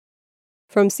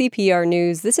From CPR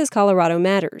News, this is Colorado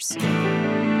Matters.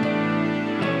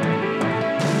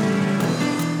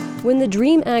 When the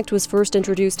DREAM Act was first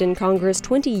introduced in Congress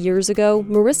 20 years ago,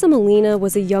 Marissa Molina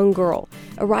was a young girl,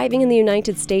 arriving in the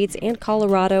United States and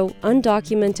Colorado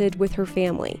undocumented with her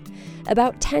family.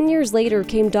 About 10 years later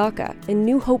came DACA and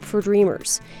New Hope for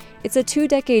Dreamers. It's a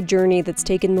 2-decade journey that's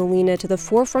taken Molina to the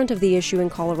forefront of the issue in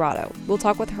Colorado. We'll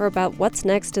talk with her about what's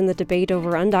next in the debate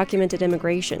over undocumented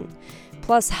immigration.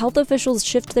 Plus, health officials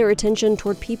shift their attention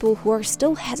toward people who are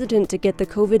still hesitant to get the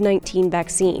COVID-19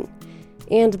 vaccine.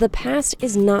 And the past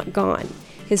is not gone.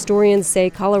 Historians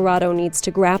say Colorado needs to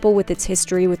grapple with its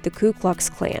history with the Ku Klux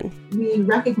Klan. We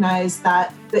recognize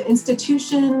that the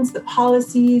institutions, the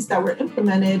policies that were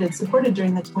implemented and supported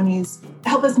during the 20s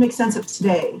help us make sense of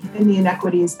today and the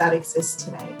inequities that exist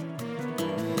today.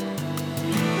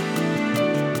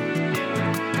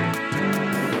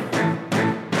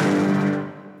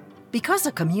 Because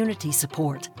of community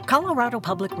support, Colorado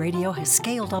Public Radio has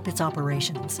scaled up its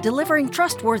operations, delivering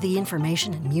trustworthy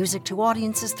information and music to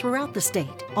audiences throughout the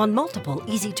state on multiple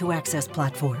easy-to-access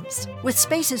platforms, with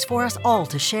spaces for us all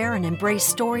to share and embrace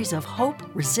stories of hope,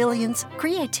 resilience,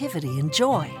 creativity, and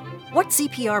joy. What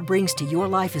CPR brings to your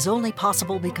life is only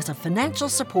possible because of financial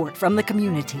support from the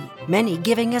community, many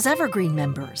giving as Evergreen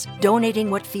members,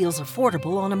 donating what feels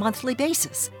affordable on a monthly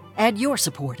basis. Add your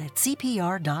support at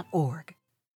cpr.org.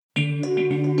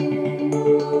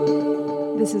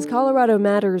 This is Colorado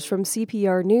Matters from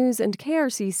CPR News and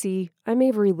KRCC. I'm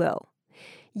Avery Lill.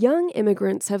 Young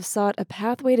immigrants have sought a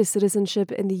pathway to citizenship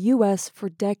in the U.S. for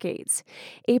decades.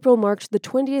 April marked the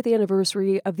 20th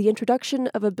anniversary of the introduction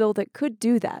of a bill that could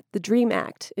do that, the DREAM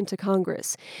Act, into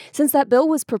Congress. Since that bill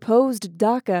was proposed,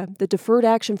 DACA, the Deferred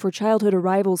Action for Childhood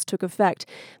Arrivals, took effect,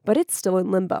 but it's still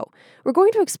in limbo. We're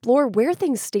going to explore where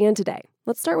things stand today.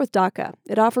 Let's start with DACA.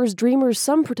 It offers Dreamers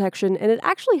some protection, and it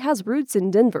actually has roots in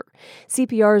Denver.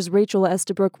 CPR's Rachel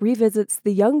Estabrook revisits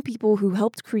the young people who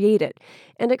helped create it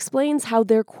and explains how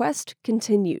their quest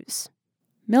continues.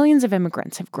 Millions of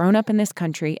immigrants have grown up in this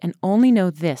country and only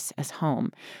know this as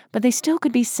home, but they still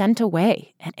could be sent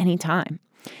away at any time.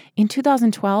 In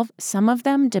 2012, some of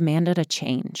them demanded a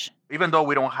change. Even though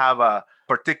we don't have a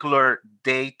particular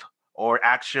date or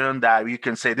action that you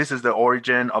can say this is the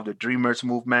origin of the Dreamers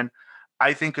movement,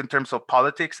 I think in terms of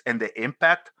politics and the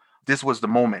impact, this was the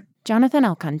moment. Jonathan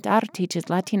Alcantar teaches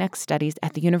Latinx studies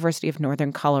at the University of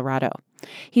Northern Colorado.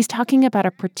 He's talking about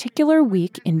a particular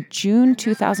week in June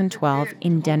 2012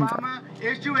 in Denver. Obama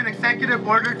issued an executive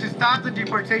order to stop the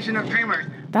deportation of Dreamers.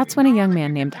 That's when a young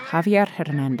man named Javier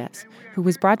Hernandez, who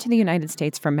was brought to the United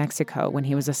States from Mexico when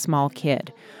he was a small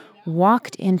kid,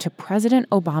 walked into President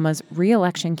Obama's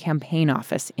re-election campaign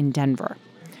office in Denver.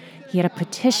 He had a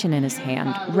petition in his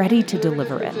hand, ready to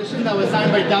deliver it. Petition that was signed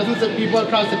by dozens of people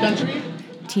across the country.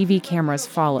 TV cameras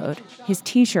followed. His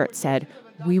T-shirt said,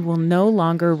 "We will no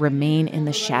longer remain in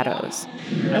the shadows."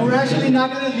 And we're actually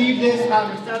not going to leave this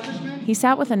establishment. He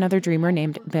sat with another dreamer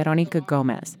named Veronica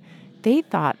Gomez. They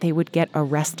thought they would get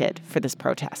arrested for this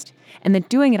protest, and that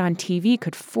doing it on TV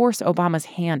could force Obama's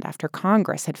hand after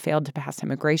Congress had failed to pass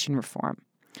immigration reform.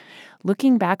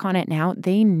 Looking back on it now,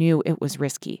 they knew it was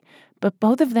risky, but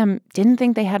both of them didn't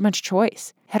think they had much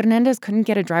choice. Hernandez couldn't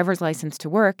get a driver's license to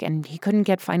work, and he couldn't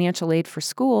get financial aid for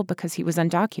school because he was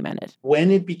undocumented. When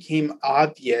it became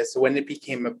obvious, when it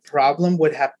became a problem,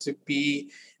 would have to be,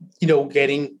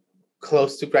 getting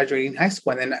close to graduating high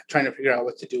school and then trying to figure out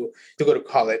what to do to go to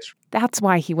college. That's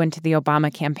why he went to the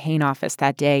Obama campaign office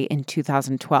that day in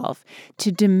 2012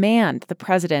 to demand the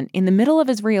president, in the middle of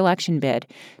his re-election bid,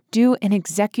 do an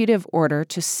executive order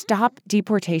to stop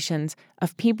deportations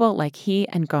of people like he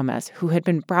and Gomez, who had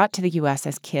been brought to the U.S.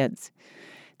 as kids.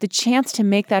 The chance to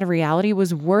make that a reality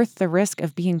was worth the risk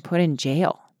of being put in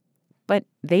jail. But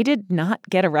they did not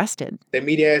get arrested. The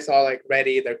media is all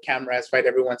ready, their cameras, right?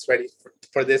 Everyone's ready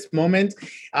for this moment.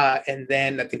 And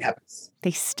then nothing happens.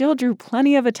 They still drew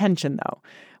plenty of attention, though.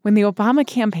 When the Obama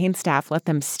campaign staff let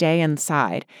them stay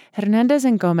inside, Hernandez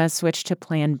and Gomez switched to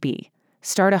Plan B,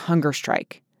 start a hunger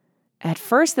strike. At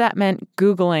first, that meant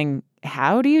Googling,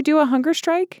 how do you do a hunger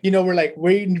strike? We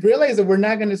realized that we're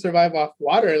not going to survive off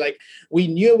water. We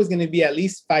knew it was going to be at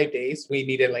least 5 days. We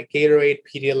needed Gatorade,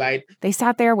 Pedialyte. They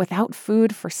sat there without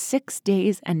food for 6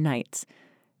 days and nights.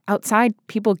 Outside,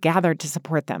 people gathered to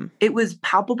support them. It was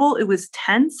palpable. It was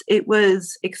tense. It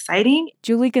was exciting.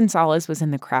 Julie Gonzalez was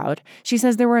in the crowd. She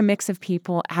says there were a mix of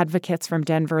people, advocates from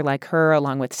Denver like her,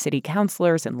 along with city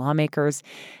councilors and lawmakers,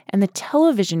 and the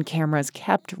television cameras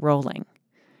kept rolling.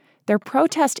 Their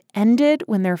protest ended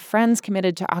when their friends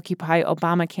committed to occupy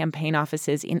Obama campaign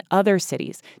offices in other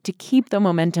cities to keep the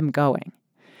momentum going.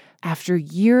 After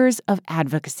years of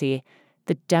advocacy,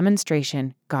 The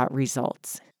demonstration got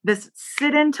results. This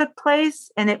sit-in took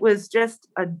place, and it was just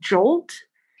a jolt.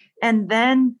 And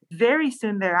then very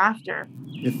soon thereafter,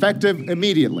 effective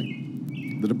immediately,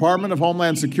 the Department of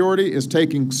Homeland Security is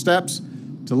taking steps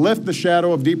to lift the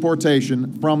shadow of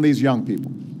deportation from these young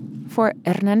people. For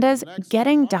Hernandez,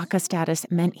 getting DACA status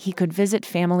meant he could visit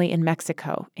family in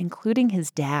Mexico, including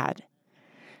his dad.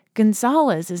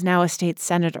 Gonzalez is now a state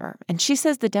senator, and she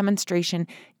says the demonstration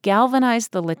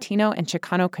galvanized the Latino and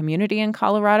Chicano community in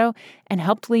Colorado and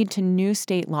helped lead to new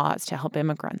state laws to help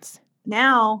immigrants.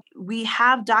 Now we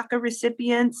have DACA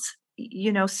recipients,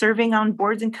 serving on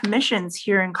boards and commissions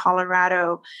here in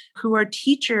Colorado who are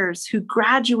teachers who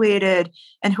graduated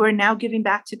and who are now giving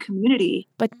back to community.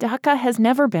 But DACA has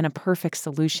never been a perfect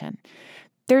solution.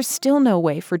 There's still no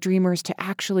way for Dreamers to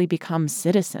actually become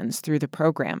citizens through the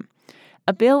program.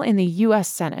 A bill in the U.S.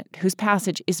 Senate, whose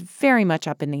passage is very much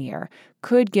up in the air,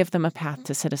 could give them a path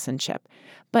to citizenship.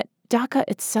 But DACA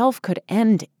itself could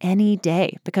end any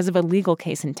day because of a legal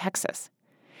case in Texas.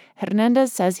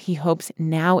 Hernandez says he hopes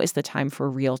now is the time for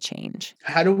real change.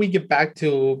 How do we get back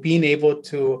to being able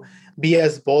to be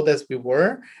as bold as we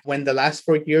were when the last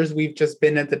 4 years we've just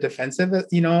been at the defensive?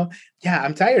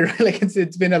 I'm tired.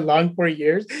 It's been a long 4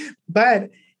 years. But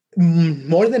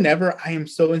more than ever, I am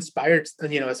so inspired,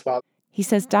 as well. He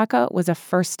says DACA was a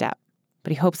first step,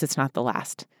 but he hopes it's not the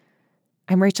last.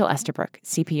 I'm Rachel Estabrook,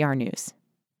 CPR News.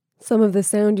 Some of the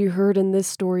sound you heard in this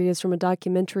story is from a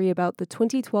documentary about the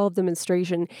 2012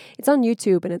 demonstration. It's on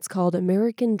YouTube, and it's called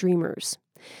American Dreamers.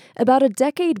 About a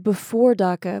decade before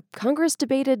DACA, Congress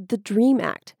debated the DREAM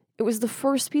Act. It was the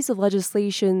first piece of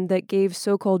legislation that gave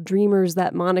so-called Dreamers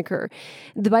that moniker.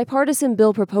 The bipartisan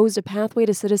bill proposed a pathway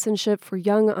to citizenship for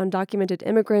young undocumented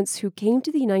immigrants who came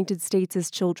to the United States as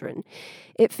children.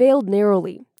 It failed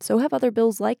narrowly. So have other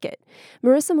bills like it.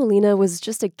 Marissa Molina was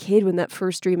just a kid when that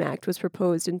first DREAM Act was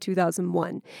proposed in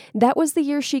 2001. That was the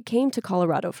year she came to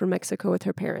Colorado from Mexico with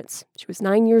her parents. She was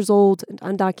 9 years old and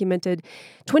undocumented.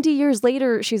 20 years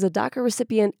later, she's a DACA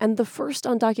recipient and the first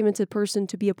undocumented person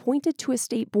to be appointed to a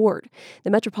state board, the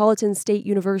Metropolitan State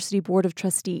University Board of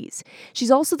Trustees.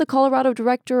 She's also the Colorado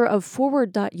director of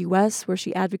Forward.us, where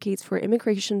she advocates for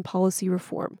immigration policy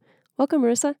reform. Welcome,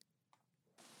 Marissa.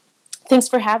 Thanks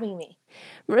for having me.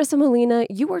 Marissa Molina,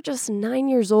 you were just 9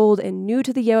 years old and new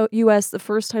to the U.S. the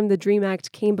first time the DREAM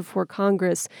Act came before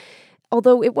Congress,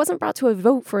 although it wasn't brought to a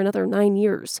vote for another 9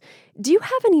 years. Do you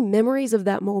have any memories of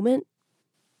that moment?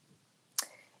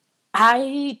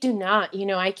 I do not.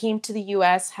 I came to the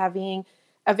U.S. having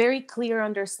a very clear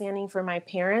understanding from my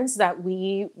parents that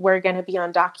we were going to be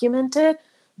undocumented,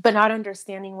 but not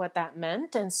understanding what that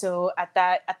meant. And so at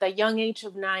the young age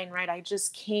of 9, right, I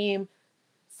just came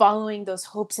following those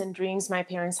hopes and dreams my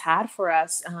parents had for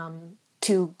us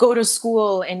to go to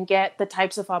school and get the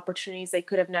types of opportunities they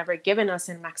could have never given us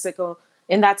in Mexico.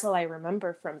 And that's all I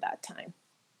remember from that time.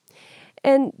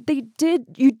 And you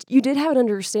did have an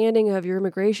understanding of your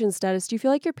immigration status. Do you feel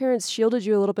like your parents shielded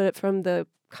you a little bit from the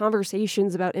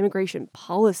conversations about immigration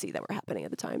policy that were happening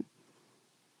at the time?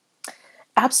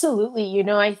 Absolutely.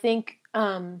 I think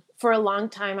for a long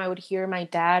time, I would hear my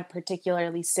dad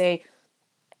particularly say,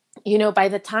 by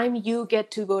the time you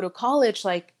get to go to college,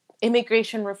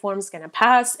 immigration reform is going to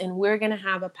pass and we're going to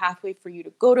have a pathway for you to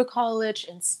go to college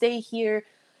and stay here.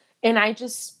 And I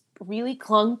just really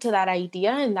clung to that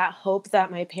idea and that hope that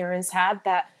my parents had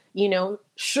that,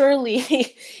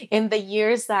 surely in the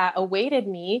years that awaited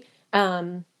me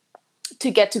to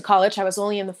get to college, I was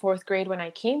only in the 4th grade when I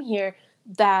came here,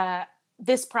 that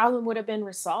this problem would have been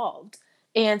resolved.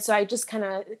 And so I just kind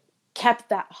of kept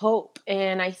that hope.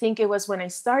 And I think it was when I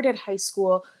started high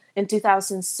school in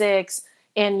 2006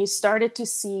 and you started to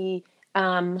see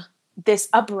this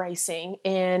uprising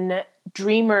in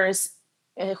dreamers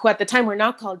who at the time were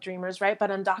not called dreamers, right?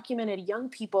 But undocumented young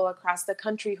people across the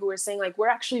country who were saying we're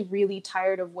actually really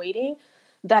tired of waiting,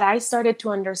 that I started to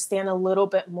understand a little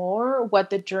bit more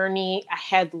what the journey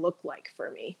ahead looked like for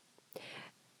me.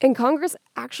 And Congress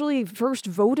actually first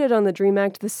voted on the DREAM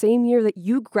Act the same year that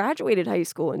you graduated high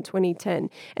school in 2010.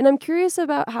 And I'm curious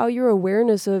about how your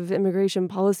awareness of immigration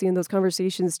policy and those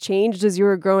conversations changed as you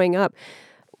were growing up.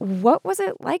 What was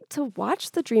it like to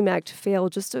watch the DREAM Act fail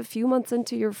just a few months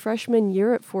into your freshman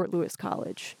year at Fort Lewis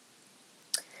College?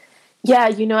 Yeah,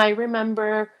 I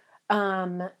remember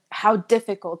how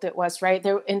difficult it was, right?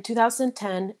 In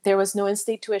 2010, there was no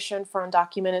in-state tuition for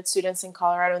undocumented students in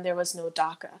Colorado, and there was no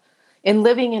DACA. And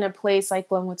living in a place like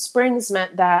Glenwood Springs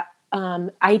meant that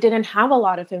I didn't have a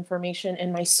lot of information,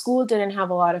 and my school didn't have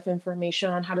a lot of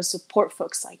information on how to support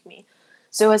folks like me.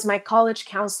 So as my college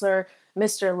counselor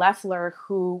Mr. Leffler,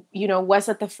 who, was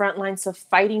at the front lines of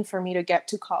fighting for me to get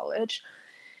to college.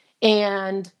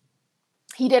 And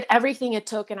he did everything it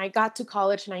took, and I got to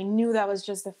college, and I knew that was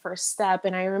just the first step.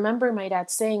 And I remember my dad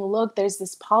saying, look, there's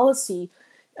this policy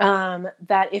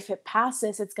that if it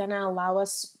passes, it's going to allow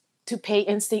us to pay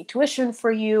in-state tuition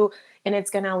for you, and it's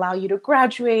going to allow you to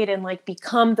graduate and like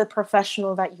become the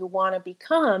professional that you want to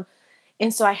become.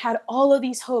 And so I had all of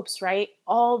these hopes, right?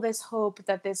 All this hope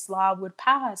that this law would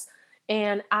pass.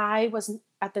 And I was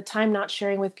at the time not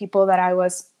sharing with people that I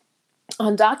was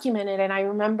undocumented. And I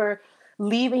remember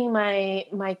leaving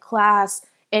my class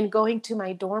and going to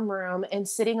my dorm room and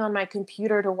sitting on my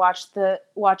computer to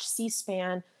watch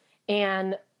C-SPAN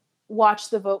and watch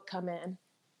the vote come in.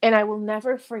 And I will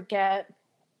never forget,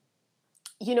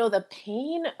 the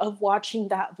pain of watching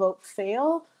that vote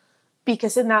fail,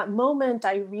 because in that moment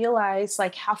I realized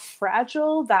like how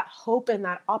fragile that hope and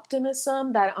that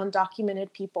optimism that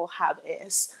undocumented people have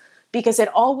is, because it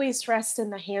always rests in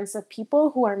the hands of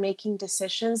people who are making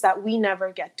decisions that we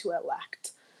never get to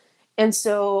elect. And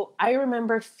so I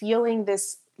remember feeling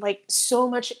this like so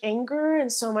much anger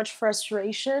and so much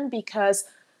frustration because,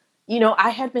 I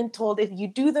had been told if you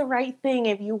do the right thing,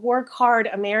 if you work hard,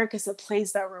 America's a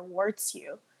place that rewards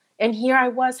you. And here I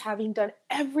was having done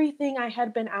everything I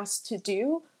had been asked to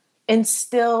do and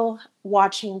still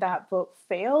watching that vote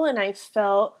fail. And I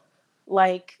felt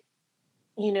like,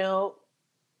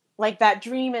 like that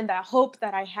dream and that hope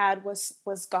that I had was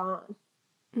gone.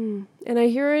 And I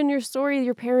hear in your story,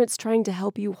 your parents trying to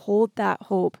help you hold that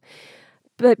hope.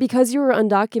 But because you were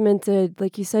undocumented,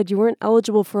 like you said, you weren't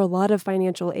eligible for a lot of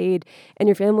financial aid, and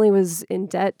your family was in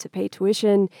debt to pay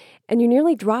tuition, and you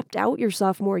nearly dropped out your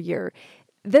sophomore year.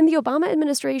 Then the Obama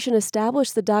administration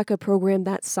established the DACA program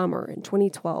that summer in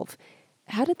 2012.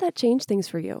 How did that change things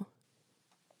for you?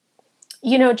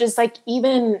 Just like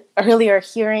even earlier,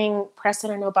 hearing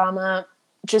President Obama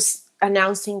just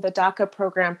announcing the DACA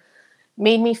program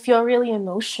made me feel really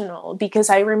emotional, because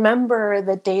I remember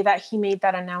the day that he made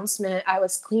that announcement, I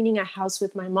was cleaning a house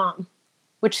with my mom,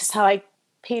 which is how I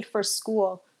paid for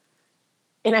school.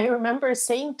 And I remember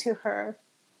saying to her,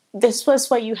 this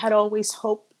was what you had always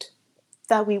hoped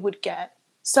that we would get,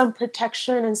 some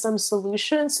protection and some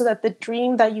solution so that the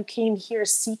dream that you came here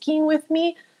seeking with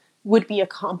me would be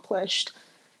accomplished.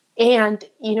 And,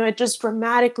 it just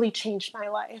dramatically changed my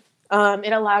life.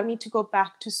 It allowed me to go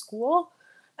back to school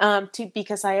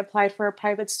because I applied for a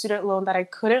private student loan that I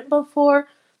couldn't before.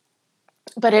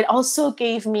 But it also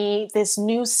gave me this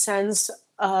new sense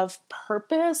of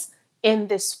purpose in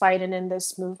this fight and in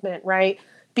this movement, right?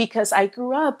 Because I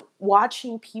grew up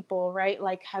watching people, right,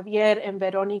 like Javier and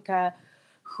Veronica,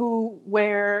 who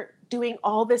were doing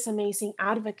all this amazing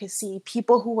advocacy,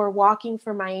 people who were walking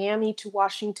from Miami to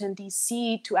Washington,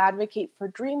 D.C. to advocate for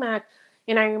DREAM Act.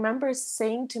 And I remember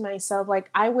saying to myself, like,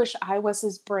 I wish I was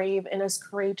as brave and as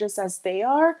courageous as they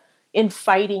are in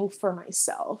fighting for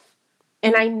myself.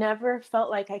 And I never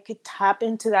felt like I could tap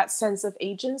into that sense of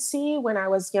agency when I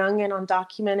was young and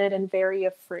undocumented and very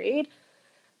afraid.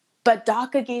 But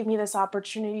DACA gave me this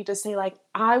opportunity to say, like,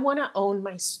 I want to own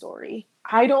my story.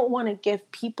 I don't want to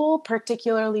give people,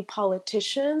 particularly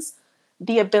politicians,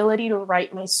 the ability to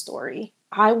write my story.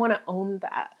 I want to own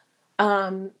that.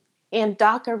 And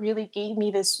DACA really gave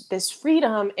me this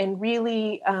freedom, and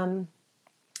really,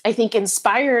 I think,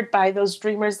 inspired by those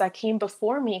dreamers that came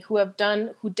before me who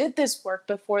did this work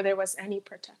before there was any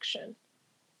protection.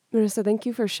 Marissa, thank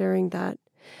you for sharing that.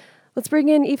 Let's bring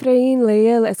in Efrain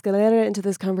Layel Escalera into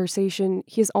this conversation.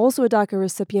 He is also a DACA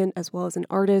recipient, as well as an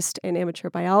artist, an amateur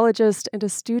biologist, and a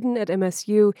student at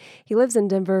MSU. He lives in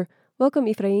Denver. Welcome,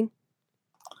 Efrain.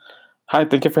 Hi,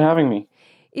 thank you for having me.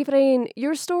 Efrain,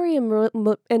 your story and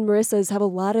Marissa's have a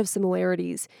lot of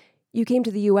similarities. You came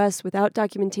to the U.S. without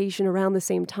documentation around the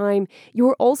same time. You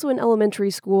were also in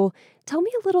elementary school. Tell me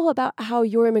a little about how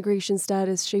your immigration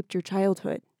status shaped your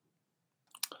childhood.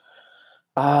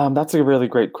 That's a really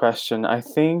great question. I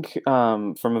think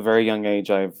from a very young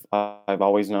age, I've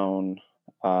always known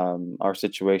our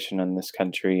situation in this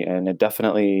country, and it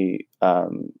definitely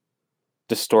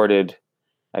distorted,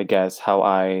 I guess, how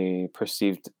I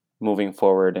perceived moving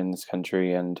forward in this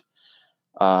country. And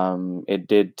it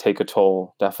did take a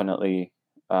toll, definitely,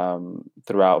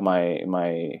 throughout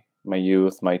my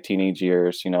youth, my teenage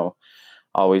years,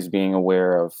 always being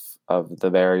aware of the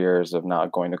barriers of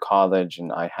not going to college,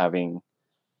 and I having,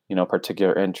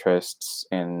 particular interests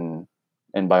in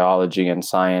biology and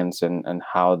science, and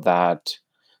how that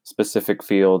specific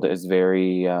field is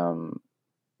very,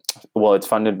 it's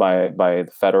funded by the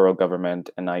federal government,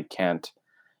 and I can't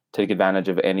take advantage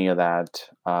of any of that.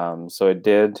 So it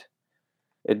did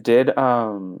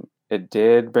it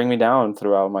did bring me down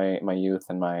throughout my youth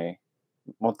and my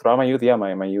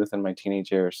youth and my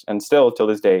teenage years, and still till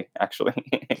this day, actually.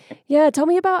 Yeah, tell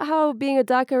me about how being a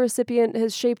DACA recipient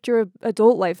has shaped your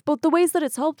adult life, both the ways that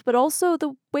it's helped, but also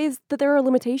the ways that there are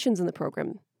limitations in the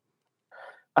program.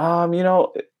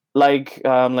 Like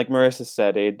Marissa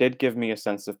said, it did give me a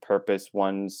sense of purpose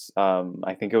once.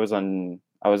 I think it was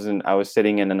I was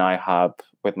sitting in an IHOP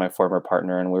with my former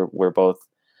partner, and we're both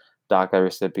DACA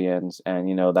recipients. And,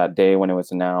 that day when it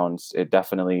was announced, it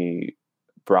definitely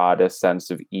brought a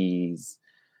sense of ease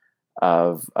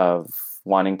of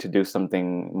wanting to do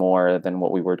something more than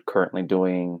what we were currently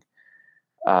doing.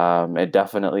 It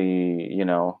definitely,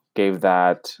 gave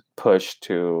that push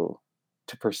to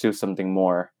pursue something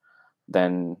more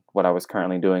than what I was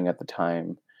currently doing at the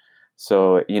time.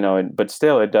 So, but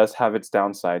still, it does have its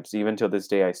downsides. Even till this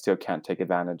day, I still can't take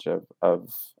advantage of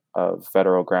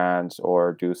federal grants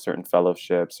or do certain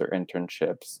fellowships or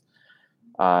internships.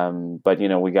 But,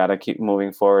 we got to keep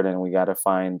moving forward, and we got to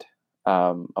find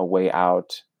a way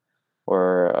out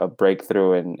or a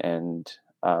breakthrough and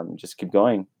just keep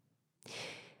going.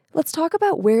 Let's talk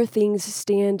about where things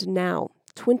stand now.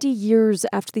 20 years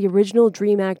after the original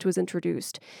DREAM Act was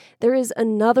introduced, there is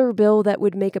another bill that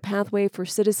would make a pathway for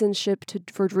citizenship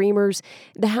for Dreamers.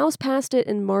 The House passed it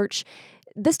in March.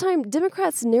 This time,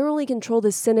 Democrats narrowly control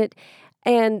the Senate,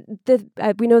 and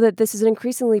we know that this is an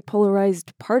increasingly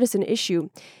polarized partisan issue.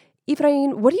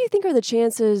 Efrain, what do you think are the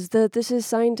chances that this is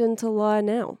signed into law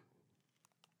now?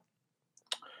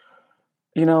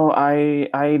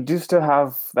 I do still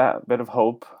have that bit of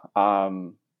hope.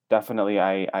 Definitely,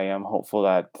 I am hopeful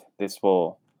that this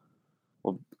will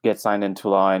get signed into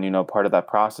law. And, part of that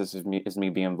process is me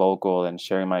being vocal and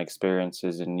sharing my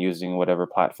experiences and using whatever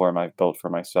platform I've built for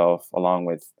myself, along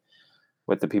with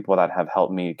the people that have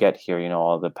helped me get here,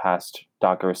 all the past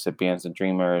DACA recipients and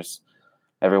Dreamers,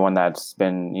 everyone that's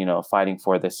been, fighting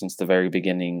for this since the very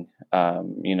beginning,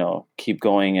 keep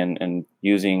going and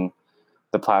using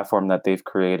the platform that they've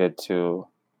created to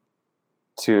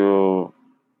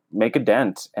make a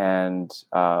dent and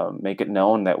make it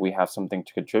known that we have something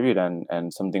to contribute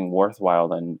and something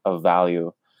worthwhile and of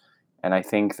value. And I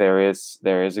think there is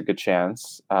a good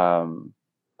chance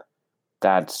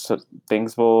that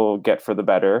things will get for the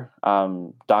better.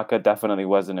 DACA definitely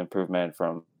was an improvement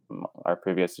from our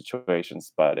previous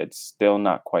situations, but it's still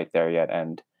not quite there yet.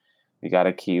 And we got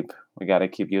to keep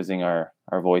using our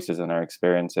voices and our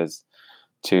experiences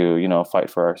to, fight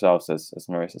for ourselves, as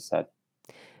Marissa said.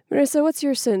 Marissa, what's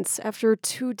your sense after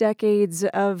 2 decades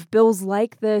of bills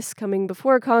like this coming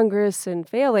before Congress and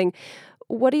failing?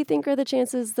 What do you think are the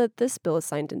chances that this bill is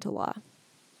signed into law?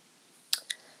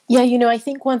 Yeah, I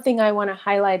think one thing I want to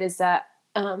highlight is that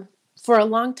for a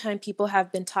long time, people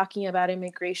have been talking about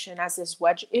immigration as this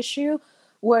wedge issue,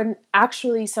 when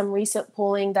actually some recent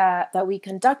polling that we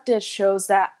conducted shows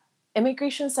that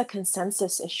immigration is a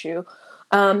consensus issue.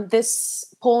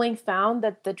 This polling found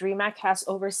that the DREAM Act has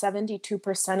over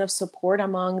 72% of support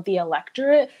among the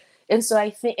electorate. And so I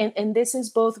think, and this is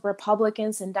both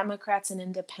Republicans and Democrats and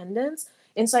independents.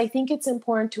 And so I think it's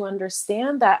important to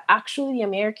understand that actually the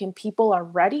American people are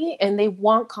ready and they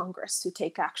want Congress to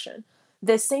take action.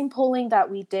 The same polling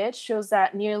that we did shows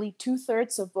that nearly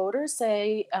 2/3 of voters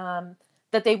say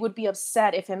that they would be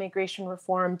upset if immigration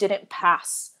reform didn't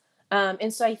pass.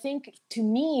 And so I think, to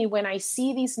me, when I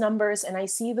see these numbers and I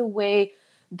see the way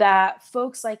that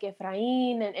folks like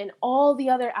Efrain and all the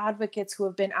other advocates who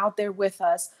have been out there with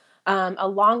us,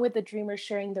 along with the Dreamers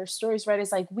sharing their stories, right,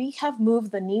 is like we have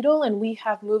moved the needle and we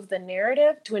have moved the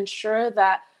narrative to ensure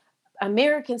that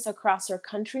Americans across our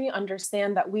country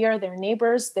understand that we are their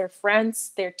neighbors, their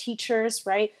friends, their teachers,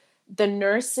 right, the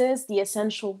nurses, the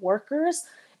essential workers,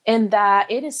 and that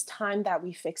it is time that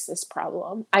we fix this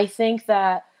problem. I think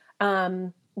that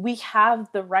we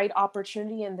have the right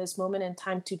opportunity in this moment in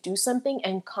time to do something,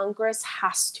 and Congress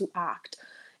has to act.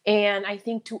 And I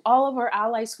think to all of our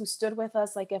allies who stood with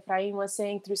us, like Efrain was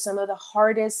saying, through some of the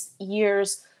hardest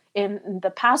years in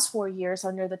the past 4 years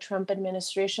under the Trump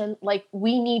administration, like,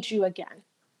 we need you again,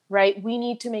 right? We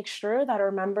need to make sure that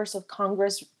our members of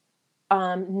Congress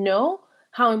know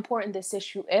how important this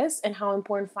issue is and how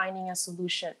important finding a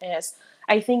solution is.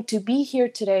 I think to be here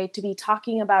today, to be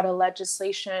talking about a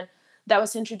legislation that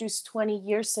was introduced 20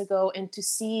 years ago and to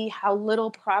see how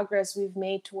little progress we've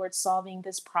made towards solving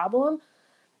this problem,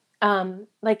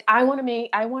 I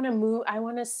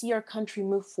want to see our country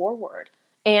move forward.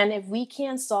 And if we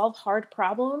can't solve hard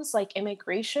problems like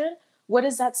immigration, what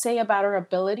does that say about our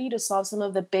ability to solve some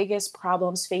of the biggest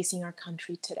problems facing our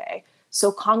country today?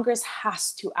 So Congress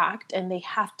has to act and they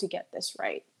have to get this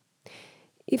right.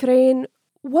 Efrain,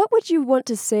 What would you want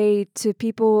to say to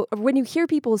people when you hear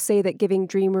people say that giving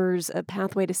Dreamers a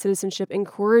pathway to citizenship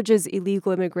encourages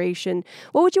illegal immigration?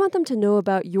 What would you want them to know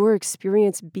about your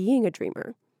experience being a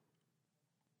Dreamer?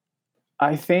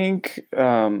 I think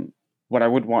what I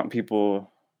would want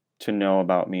people to know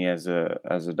about me as a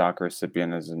DACA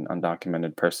recipient, as an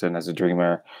undocumented person, as a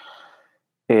Dreamer,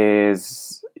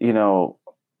 is,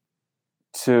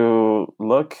 to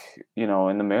look,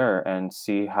 in the mirror and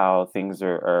see how things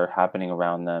are happening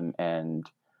around them and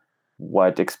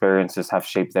what experiences have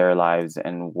shaped their lives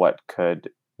and what could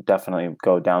definitely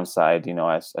go downside,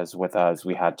 as with us,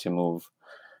 we had to move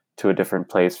to a different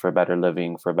place for better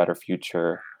living, for a better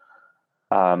future.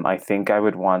 I think I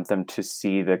would want them to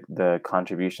see the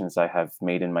contributions I have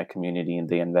made in my community and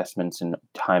the investments in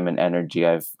time and energy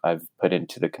I've put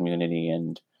into the community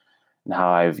and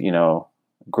how I've,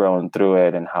 grown through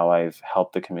it and how I've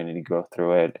helped the community grow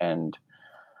through it and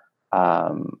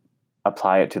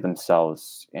apply it to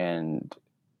themselves and,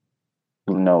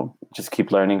 just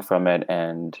keep learning from it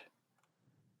and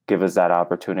give us that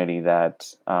opportunity, that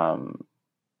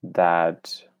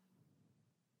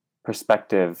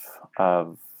perspective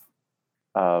of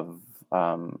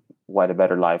what a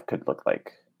better life could look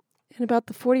like. In about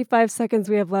the 45 seconds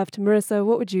we have left, Marissa,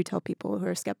 what would you tell people who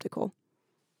are skeptical?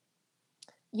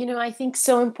 I think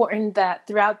so important that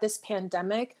throughout this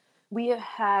pandemic, we have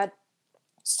had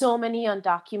so many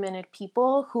undocumented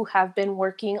people who have been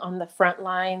working on the front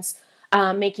lines,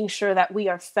 making sure that we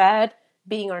are fed,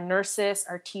 being our nurses,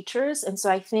 our teachers. And so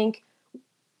I think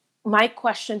my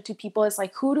question to people is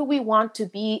who do we want to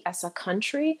be as a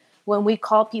country when we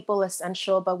call people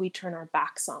essential, but we turn our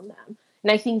backs on them?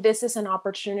 And I think this is an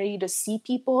opportunity to see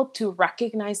people, to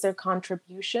recognize their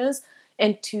contributions,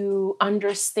 and to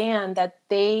understand that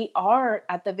they are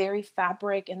at the very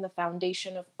fabric and the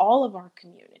foundation of all of our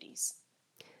communities.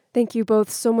 Thank you both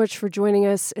so much for joining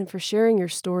us and for sharing your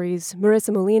stories.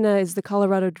 Marissa Molina is the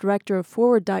Colorado director of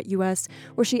Forward.us,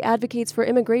 where she advocates for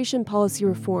immigration policy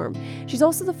reform. She's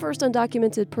also the first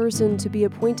undocumented person to be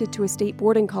appointed to a state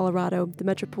board in Colorado, the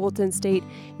Metropolitan State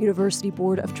University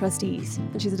Board of Trustees,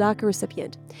 and she's a DACA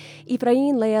recipient.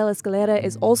 Efrain Leal Escalera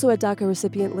is also a DACA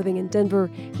recipient living in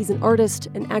Denver. He's an artist,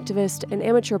 an activist, an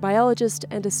amateur biologist,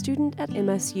 and a student at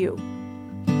MSU.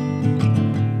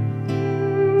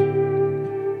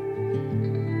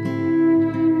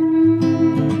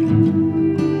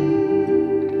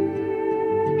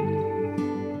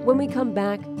 When we come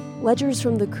back, ledgers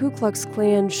from the Ku Klux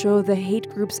Klan show the hate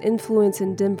group's influence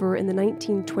in Denver in the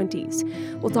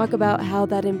 1920s. We'll talk about how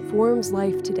that informs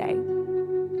life today.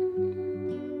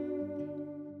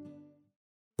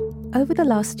 Over the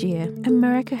last year,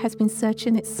 America has been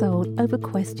searching its soul over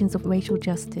questions of racial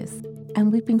justice,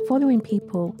 and we've been following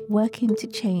people working to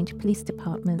change police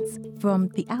departments from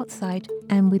the outside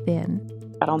and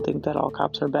within. I don't think that all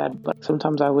cops are bad, but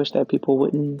sometimes I wish that people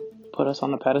wouldn't put us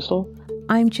on a pedestal.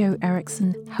 I'm Jo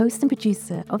Erickson, host and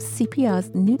producer of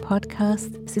CPR's new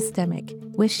podcast, Systemic.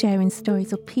 We're sharing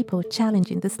stories of people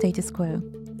challenging the status quo.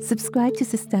 Subscribe to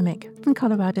Systemic from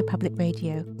Colorado Public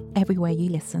Radio, everywhere you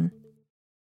listen.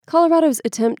 Colorado's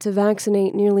attempt to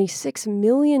vaccinate nearly 6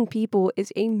 million people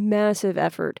is a massive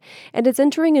effort, and it's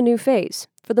entering a new phase.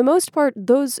 For the most part,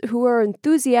 those who are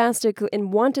enthusiastic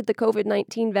and wanted the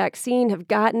COVID-19 vaccine have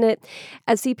gotten it.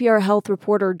 As CPR Health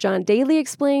reporter John Daly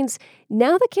explains,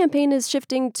 now the campaign is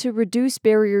shifting to reduce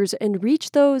barriers and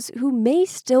reach those who may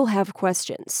still have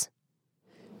questions.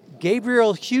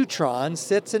 Gabriel Hutron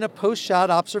sits in a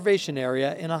post-shot observation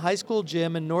area in a high school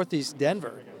gym in northeast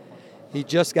Denver. He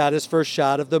just got his first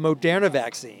shot of the Moderna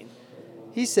vaccine.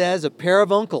 He says a pair of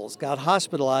uncles got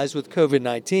hospitalized with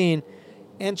COVID-19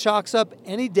 and chalks up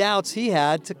any doubts he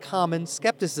had to common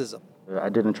skepticism. I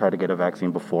didn't try to get a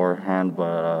vaccine beforehand,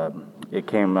 but it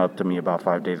came up to me about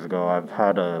 5 days ago. I've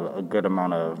had a good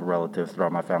amount of relatives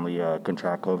throughout my family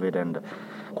contract COVID, and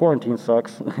quarantine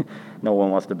sucks. No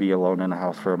one wants to be alone in a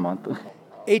house for a month.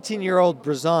 18-year-old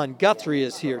Brazan Guthrie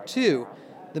is here too.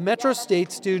 The Metro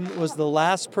State student was the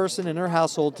last person in her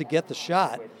household to get the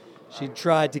shot. She'd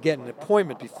tried to get an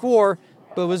appointment before,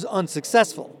 but was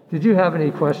unsuccessful. Did you have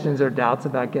any questions or doubts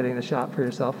about getting the shot for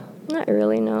yourself? Not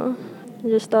really, no. I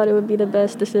just thought it would be the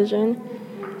best decision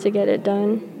to get it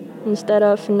done instead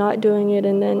of not doing it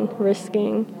and then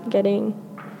risking getting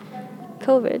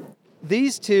COVID.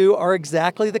 These two are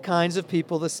exactly the kinds of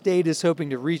people the state is hoping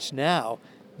to reach now.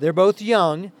 They're both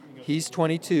young. He's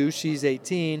 22, she's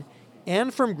 18.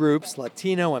 And from groups,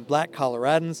 Latino and Black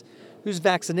Coloradans, whose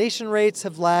vaccination rates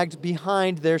have lagged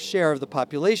behind their share of the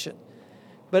population.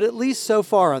 But at least so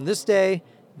far on this day,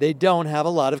 they don't have a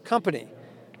lot of company.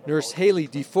 Nurse Haley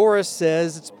DeForest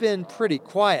says it's been pretty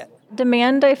quiet.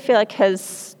 Demand, I feel like,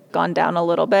 has gone down a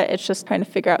little bit. It's just trying to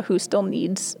figure out who still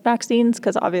needs vaccines,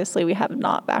 because obviously we have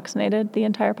not vaccinated the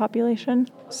entire population.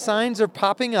 Signs are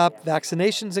popping up.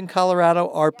 Vaccinations in Colorado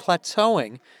are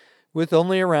plateauing, with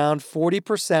only around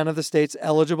 40% of the state's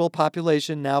eligible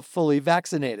population now fully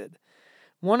vaccinated.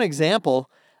 One example,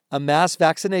 a mass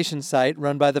vaccination site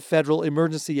run by the federal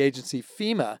emergency agency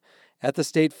FEMA at the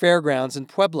state fairgrounds in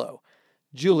Pueblo.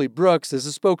 Julie Brooks is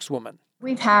a spokeswoman.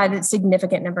 We've had a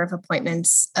significant number of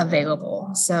appointments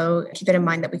available. So keep it in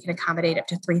mind that we can accommodate up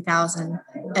to 3,000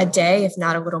 a day, if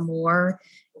not a little more.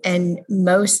 And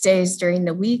most days during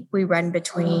the week, we run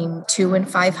between 200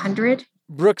 and 500.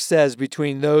 Brooks says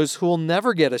between those who will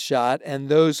never get a shot and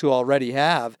those who already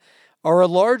have are a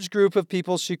large group of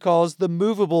people she calls the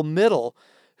movable middle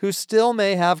who still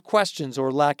may have questions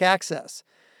or lack access.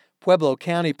 Pueblo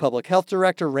County Public Health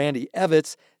Director Randy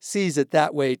Evitz sees it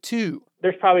that way too.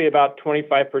 There's probably about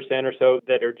 25% or so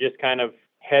that are just kind of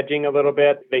hedging a little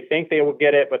bit. They think they will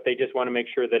get it, but they just want to make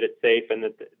sure that it's safe and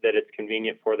that it's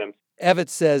convenient for them. Evitz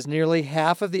says nearly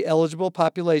half of the eligible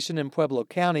population in Pueblo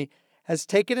County has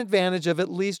taken advantage of at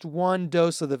least one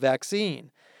dose of the vaccine.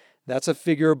 That's a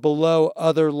figure below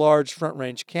other large Front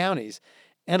Range counties.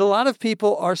 And a lot of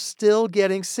people are still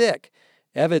getting sick.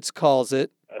 Evitz calls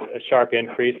it a sharp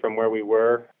increase from where we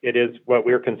were. It is what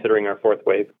we're considering our fourth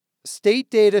wave. State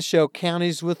data show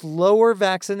counties with lower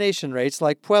vaccination rates,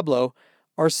 like Pueblo,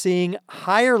 are seeing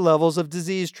higher levels of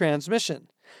disease transmission.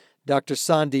 Dr.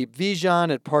 Sandeep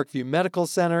Vijan at Parkview Medical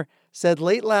Center said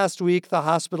late last week the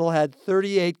hospital had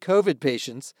 38 COVID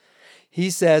patients.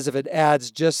 He says if it adds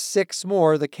just 6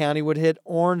 more, the county would hit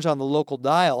orange on the local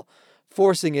dial,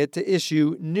 forcing it to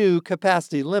issue new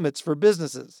capacity limits for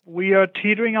businesses. We are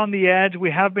teetering on the edge.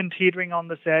 We have been teetering on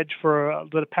this edge for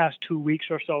the past 2 weeks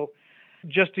or so.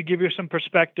 Just to give you some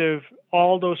perspective,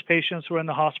 all those patients who are in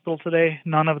the hospital today,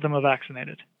 none of them are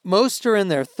vaccinated. Most are in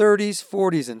their 30s,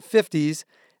 40s, and 50s.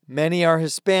 Many are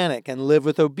Hispanic and live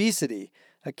with obesity,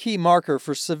 a key marker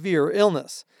for severe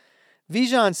illness.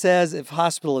 Vijan says if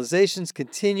hospitalizations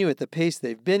continue at the pace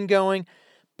they've been going,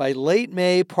 by late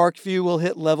May, Parkview will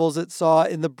hit levels it saw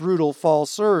in the brutal fall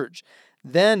surge.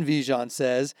 Then, Vijan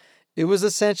says, it was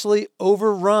essentially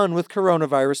overrun with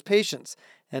coronavirus patients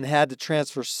and had to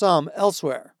transfer some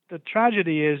elsewhere. The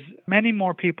tragedy is many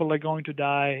more people are going to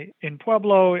die in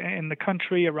Pueblo, in the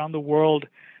country, around the world,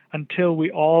 until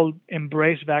we all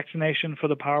embrace vaccination for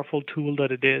the powerful tool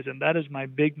that it is. And that is my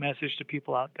big message to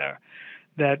people out there,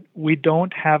 that we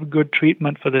don't have good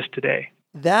treatment for this today.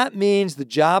 That means the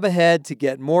job ahead to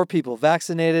get more people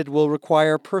vaccinated will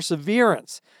require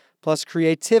perseverance, plus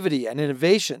creativity and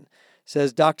innovation,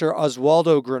 says Dr.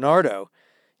 Oswaldo Granardo.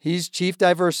 He's Chief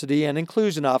Diversity and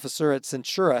Inclusion Officer at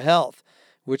Centura Health,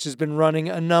 which has been running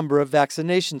a number of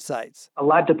vaccination sites. A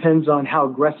lot depends on how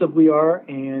aggressive we are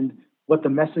and what the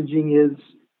messaging is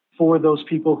for those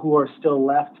people who are still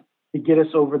left to get us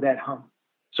over that hump.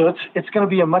 So it's going to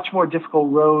be a much more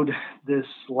difficult road, this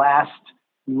last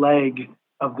leg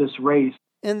of this race.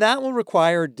 And that will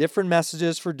require different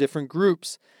messages for different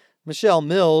groups. Michelle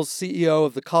Mills, CEO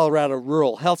of the Colorado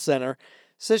Rural Health Center,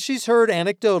 says she's heard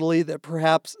anecdotally that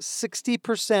perhaps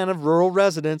 60% of rural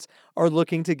residents are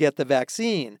looking to get the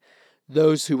vaccine.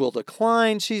 Those who will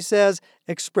decline, she says,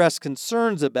 express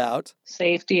concerns about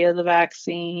safety of the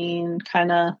vaccine,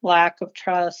 kind of lack of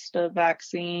trust of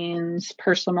vaccines,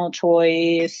 personal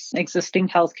choice, existing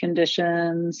health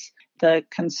conditions. The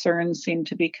concerns seem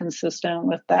to be consistent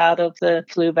with that of the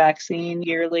flu vaccine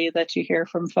yearly that you hear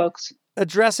from folks.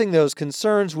 Addressing those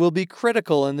concerns will be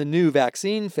critical in the new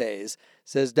vaccine phase,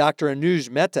 says Dr. Anuj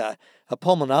Mehta, a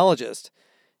pulmonologist.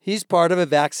 He's part of a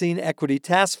vaccine equity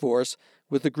task force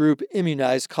with the group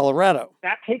Immunize Colorado.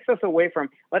 That takes us away from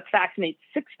let's vaccinate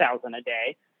 6,000 a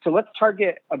day. So let's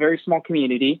target a very small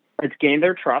community. Let's gain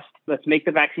their trust. Let's make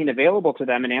the vaccine available to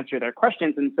them and answer their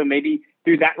questions. And so maybe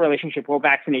through that relationship, we'll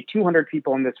vaccinate 200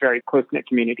 people in this very close-knit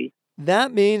community.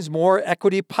 That means more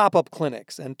equity pop-up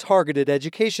clinics and targeted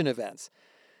education events.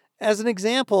 As an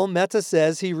example, Mehta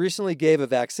says he recently gave a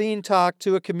vaccine talk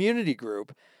to a community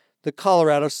group, the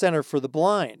Colorado Center for the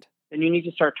Blind. And you need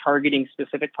to start targeting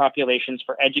specific populations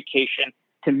for education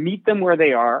to meet them where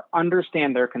they are,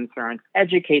 understand their concerns,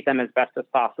 educate them as best as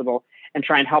possible, and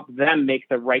try and help them make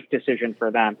the right decision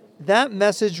for them. That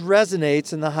message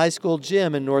resonates in the high school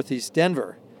gym in Northeast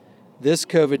Denver. This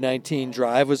COVID-19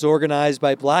 drive was organized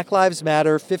by Black Lives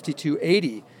Matter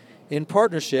 5280 in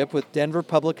partnership with Denver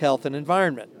Public Health and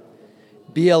Environment.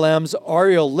 BLM's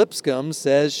Ariel Lipscomb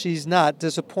says she's not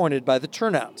disappointed by the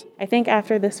turnout. I think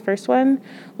after this first one,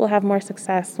 we'll have more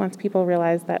success once people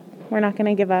realize that we're not going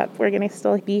to give up. We're going to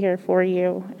still be here for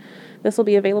you. This will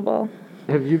be available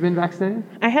Have you been vaccinated?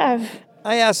 I have.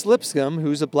 I asked Lipscomb,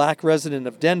 who's a Black resident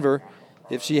of Denver,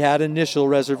 if she had initial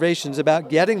reservations about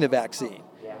getting the vaccine.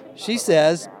 She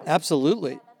says,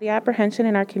 absolutely. The apprehension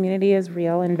in our community is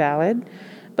real and valid,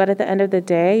 but at the end of the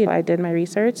day, I did my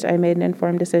research, I made an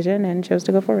informed decision, and chose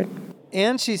to go forward.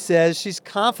 And she says she's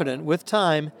confident with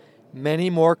time, many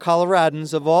more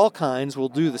Coloradans of all kinds will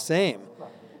do the same.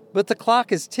 But the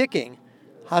clock is ticking.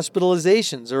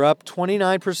 Hospitalizations are up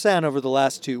 29% over the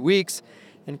last 2 weeks,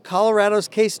 and Colorado's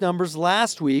case numbers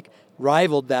last week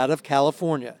rivaled that of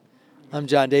California. I'm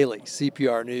John Daly,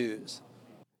 CPR News.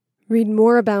 Read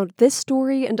more about this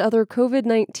story and other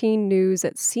COVID-19 news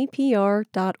at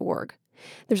CPR.org.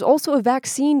 There's also a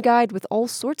vaccine guide with all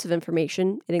sorts of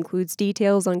information. It includes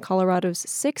details on Colorado's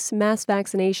 6 mass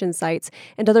vaccination sites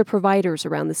and other providers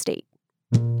around the state.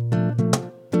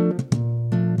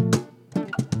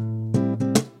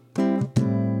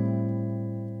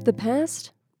 The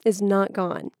past is not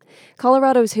gone.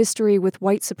 Colorado's history with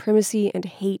white supremacy and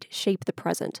hate shape the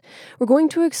present. We're going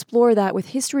to explore that with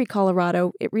History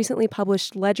Colorado. It recently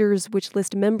published ledgers which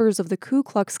list members of the Ku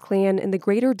Klux Klan in the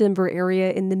greater Denver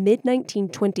area in the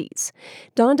mid-1920s.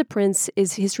 Don DePrince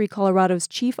is History Colorado's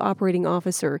chief operating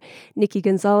officer. Nikki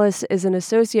Gonzalez is an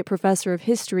associate professor of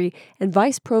history and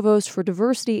vice provost for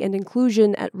diversity and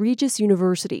inclusion at Regis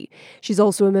University. She's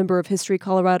also a member of History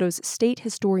Colorado's State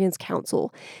Historians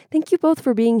Council. Thank you both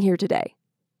for being here today.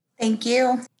 Thank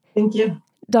you. Thank you.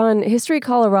 Don, History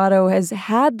Colorado has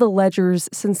had the ledgers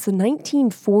since the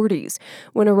 1940s,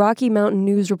 when a Rocky Mountain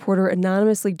News reporter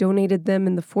anonymously donated them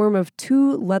in the form of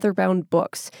 2 leather-bound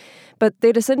books. But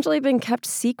they'd essentially been kept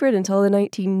secret until the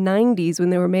 1990s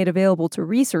when they were made available to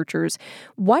researchers.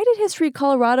 Why did History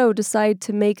Colorado decide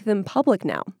to make them public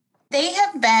now? They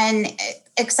have been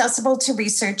accessible to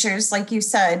researchers, like you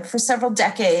said, for several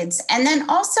decades, and then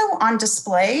also on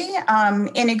display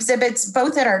in exhibits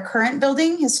both at our current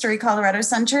building, History Colorado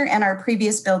Center, and our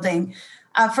previous building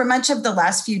for much of the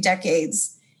last few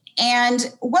decades.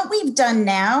 And what we've done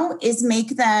now is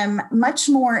make them much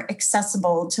more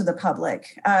accessible to the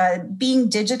public. Being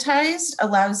digitized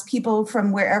allows people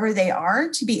from wherever they are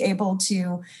to be able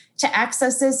to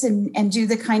access this and do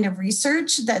the kind of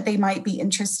research that they might be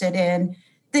interested in.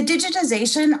 The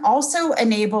digitization also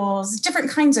enables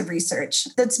different kinds of research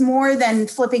that's more than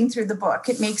flipping through the book.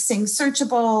 It makes things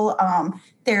searchable.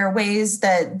 There are ways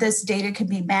that this data can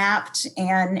be mapped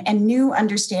and new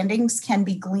understandings can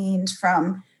be gleaned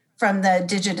from the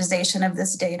digitization of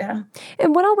this data.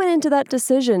 And what all went into that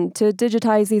decision to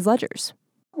digitize these ledgers?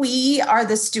 We are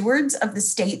the stewards of the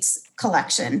state's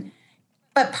collection.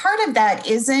 But part of that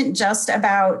isn't just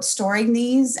about storing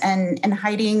these and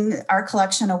hiding our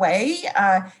collection away.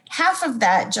 Half of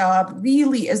that job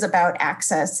really is about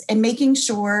access and making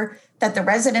sure that the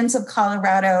residents of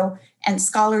Colorado and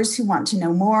scholars who want to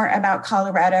know more about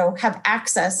Colorado have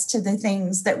access to the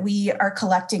things that we are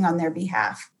collecting on their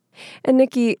behalf. And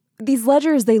Nikki, these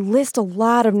ledgers, they list a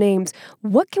lot of names.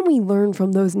 What can we learn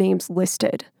from those names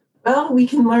listed? Well, we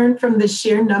can learn from the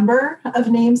sheer number of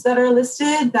names that are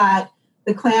listed that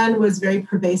the Klan was very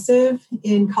pervasive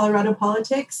in Colorado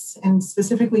politics and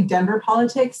specifically Denver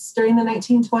politics during the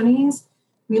 1920s.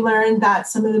 We learned that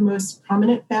some of the most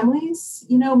prominent families,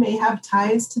 may have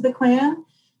ties to the Klan.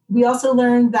 We also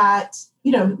learned that,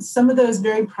 some of those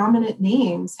very prominent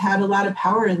names had a lot of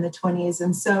power in the 20s.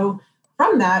 And so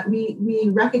from that, we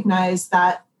recognized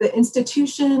that the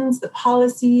institutions, the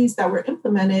policies that were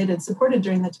implemented and supported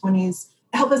during the 20s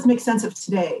help us make sense of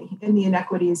today and the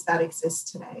inequities that exist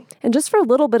today. And just for a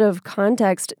little bit of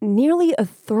context, nearly a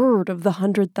third of the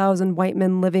 100,000 white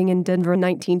men living in Denver in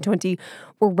 1920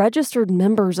 were registered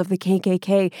members of the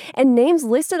KKK, and names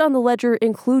listed on the ledger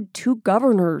include 2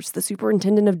 governors, the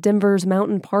superintendent of Denver's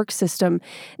mountain park system,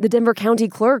 the Denver county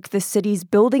clerk, the city's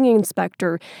building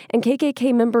inspector, and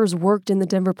KKK members worked in the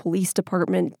Denver Police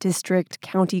Department, district,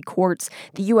 county courts,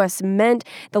 the U.S. Mint.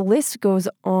 The list goes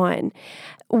on.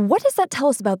 What does that tell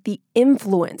us about the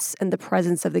influence and the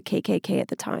presence of the KKK at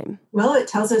the time? Well, it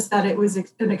tells us that it was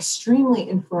an extremely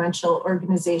influential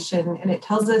organization. And it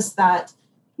tells us that,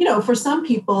 for some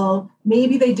people,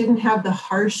 maybe they didn't have the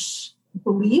harsh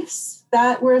beliefs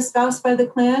that were espoused by the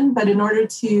Klan, but in order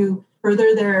to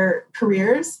further their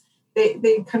careers,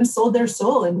 they kind of sold their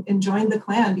soul and joined the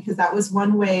Klan because that was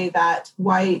one way that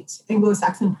white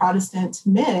Anglo-Saxon Protestant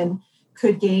men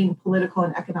could gain political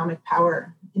and economic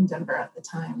power in Denver at the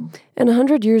time. And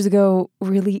 100 years ago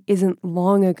really isn't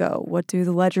long ago. What do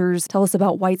the ledgers tell us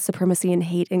about white supremacy and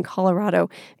hate in Colorado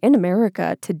and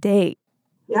America today?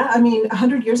 Yeah,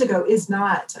 100 years ago is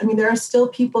not. There are still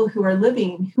people who are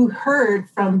living who heard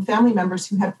from family members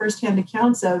who had firsthand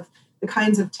accounts of the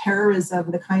kinds of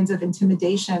terrorism, the kinds of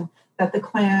intimidation that the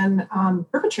Klan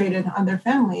perpetrated on their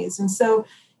families. And so,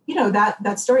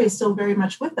 that story is still very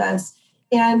much with us.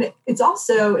 And it's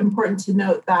also important to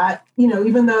note that,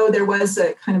 even though there was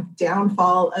a kind of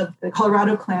downfall of the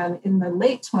Colorado Klan in the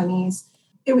late 20s,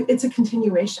 it's a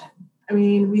continuation. I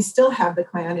mean, we still have the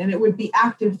Klan, and it would be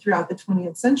active throughout the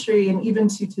 20th century and even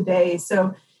to today.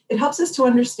 So it helps us to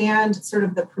understand sort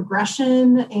of the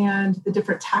progression and the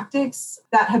different tactics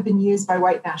that have been used by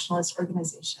white nationalist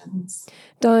organizations.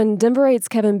 Dawn, Denverites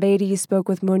Kevin Beatty spoke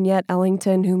with Monette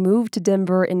Ellington, who moved to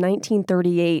Denver in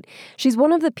 1938. She's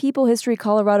one of the people History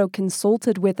Colorado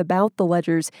consulted with about the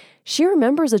ledgers. She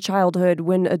remembers a childhood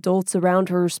when adults around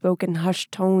her spoke in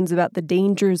hushed tones about the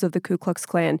dangers of the Ku Klux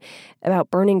Klan,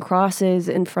 about burning crosses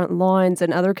in front lawns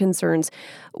and other concerns.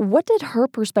 What did her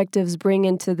perspectives bring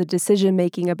into the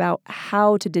decision-making about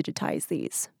how to digitize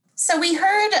these? So we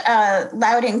heard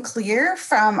loud and clear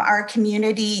from our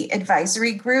community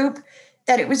advisory group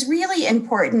that it was really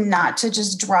important not to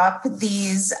just drop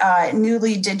these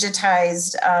newly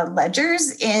digitized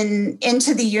ledgers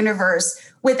into the universe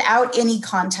without any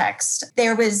context.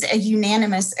 There was a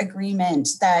unanimous agreement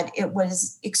that it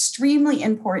was extremely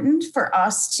important for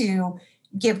us to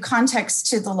give context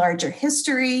to the larger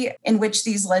history in which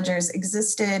these ledgers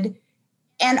existed.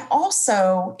 And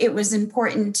also, it was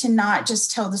important to not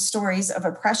just tell the stories of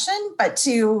oppression, but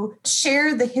to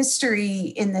share the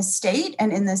history in this state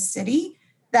and in this city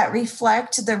that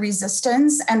reflect the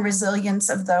resistance and resilience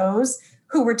of those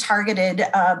who were targeted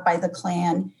by the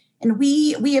Klan. And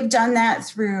we have done that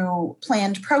through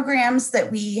planned programs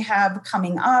that we have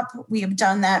coming up. We have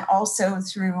done that also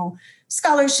through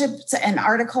scholarships and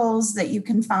articles that you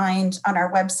can find on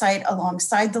our website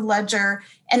alongside the ledger.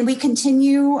 And we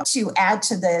continue to add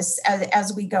to this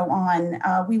as we go on.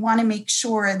 We want to make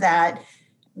sure that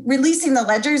releasing the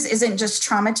ledgers isn't just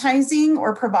traumatizing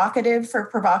or provocative for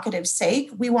provocative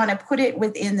sake. We want to put it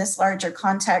within this larger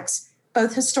context,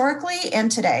 both historically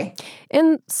and today.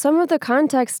 In some of the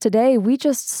context today, we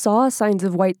just saw signs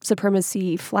of white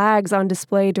supremacy flags on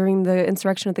display during the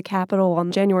insurrection at the Capitol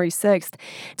on January 6th.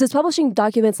 Does publishing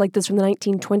documents like this from the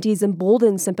 1920s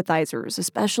embolden sympathizers,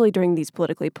 especially during these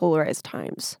politically polarized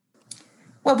times?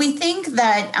 Well, we think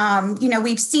that,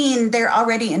 we've seen they're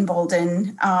already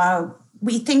emboldened.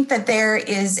 We think that there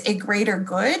is a greater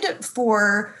good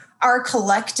for our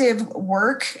collective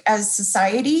work as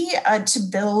society to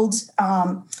build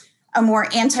a more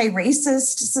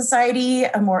anti-racist society,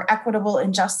 a more equitable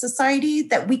and just society,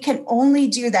 that we can only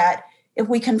do that if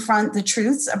we confront the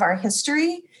truths of our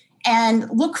history and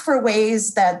look for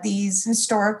ways that these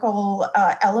historical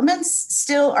elements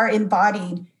still are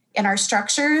embodied in our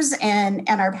structures and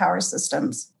our power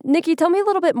systems. Nikki, tell me a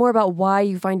little bit more about why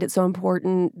you find it so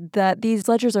important that these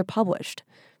ledgers are published.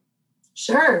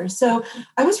 Sure. So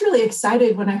I was really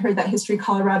excited when I heard that History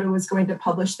Colorado was going to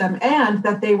publish them and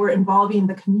that they were involving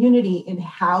the community in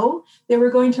how they were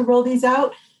going to roll these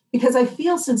out, because I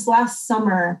feel since last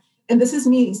summer, and this is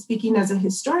me speaking as a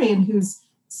historian who's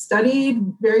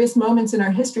studied various moments in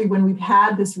our history when we've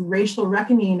had this racial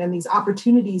reckoning and these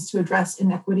opportunities to address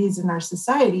inequities in our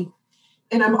society.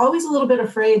 And I'm always a little bit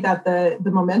afraid that the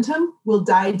momentum will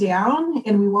die down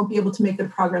and we won't be able to make the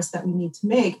progress that we need to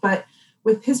make. But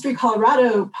with History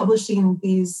Colorado publishing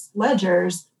these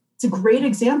ledgers, it's a great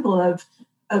example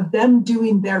of them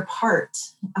doing their part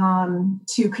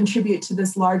to contribute to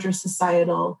this larger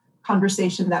societal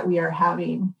conversation that we are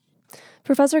having.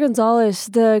 Professor Gonzalez,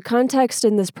 the context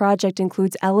in this project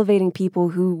includes elevating people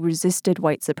who resisted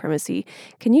white supremacy.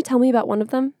 Can you tell me about one of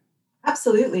them?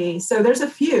 Absolutely. So there's a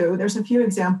few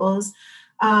examples.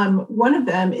 One of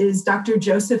them is Dr.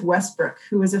 Joseph Westbrook,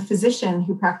 who was a physician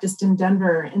who practiced in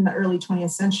Denver in the early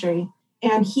 20th century.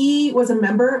 And he was a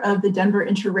member of the Denver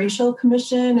Interracial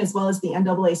Commission, as well as the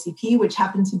NAACP, which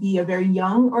happened to be a very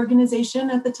young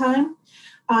organization at the time.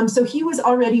 So he was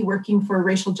already working for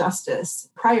racial justice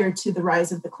prior to the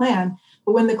rise of the Klan.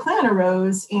 But when the Klan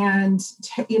arose and,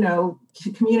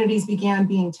 communities began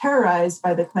being terrorized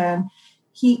by the Klan,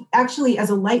 he actually, as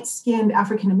a light-skinned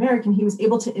African-American, he was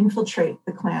able to infiltrate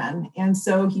the Klan. And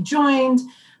so he joined,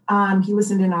 he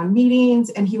listened in on meetings,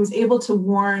 and he was able to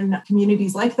warn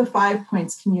communities like the Five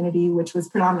Points community, which was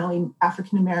predominantly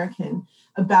African-American,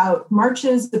 about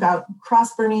marches, about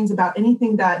cross burnings, about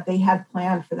anything that they had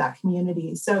planned for that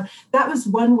community. So that was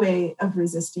one way of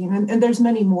resisting. And there's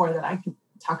many more that I could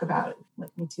talk about, like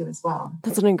me too, as well.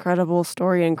 That's an incredible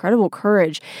story, incredible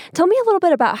courage. Tell me a little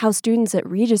bit about how students at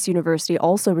Regis University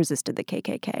also resisted the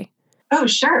KKK. Oh,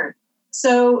 sure.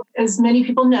 So as many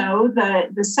people know,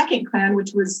 the second Klan,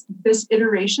 which was this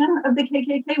iteration of the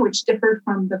KKK, which differed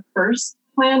from the first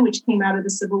Plan, which came out of the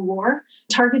Civil War,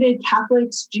 targeted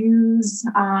Catholics, Jews.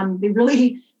 They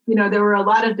really, there were a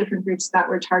lot of different groups that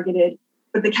were targeted,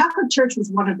 but the Catholic Church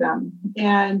was one of them.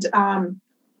 And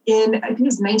in, I think it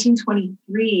was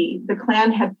 1923, the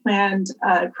Klan had planned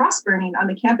a cross burning on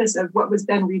the campus of what was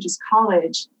then Regis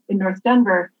College in North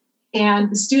Denver.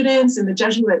 And the students and the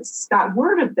Jesuits got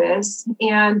word of this,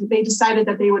 and they decided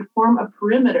that they would form a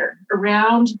perimeter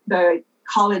around the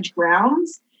college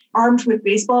grounds, armed with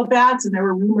baseball bats. And there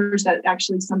were rumors that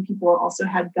actually some people also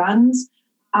had guns.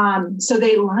 So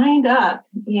they lined up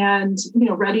and,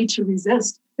 ready to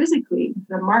resist physically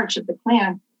the march of the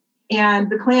Klan. And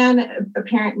the Klan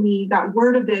apparently got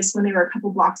word of this when they were a couple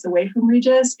blocks away from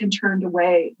Regis and turned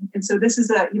away. And so this is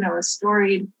a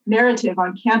storied narrative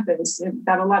on campus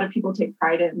that a lot of people take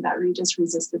pride in, that Regis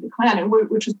resisted the Klan, and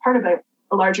which was part of a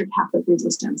larger Catholic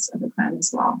resistance of the Klan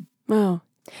as well. Wow.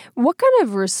 What kind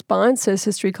of response has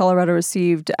History Colorado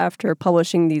received after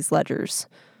publishing these ledgers?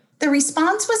 The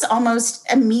response was almost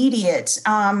immediate.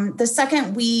 The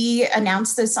second we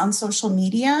announced this on social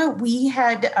media, we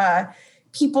had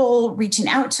people reaching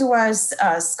out to us.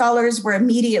 Scholars were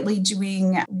immediately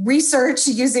doing research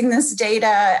using this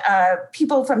data.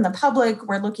 People from the public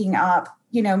were looking up,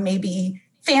 maybe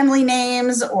family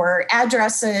names or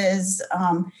addresses.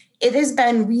 It has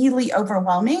been really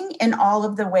overwhelming in all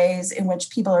of the ways in which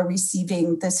people are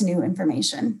receiving this new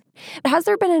information. Has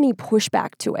there been any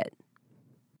pushback to it?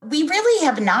 We really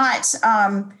have not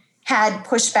had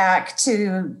pushback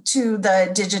to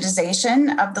the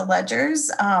digitization of the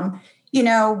ledgers.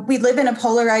 We live in a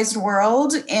polarized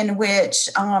world in which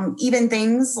even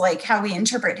things like how we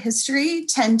interpret history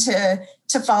tend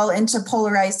to fall into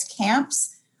polarized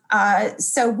camps.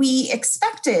 So we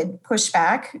expected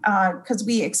pushback because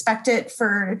we expect it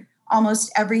for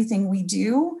almost everything we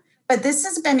do. But this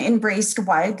has been embraced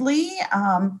widely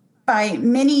by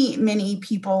many, many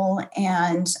people,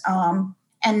 and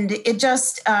it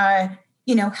just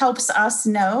helps us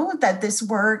know that this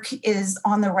work is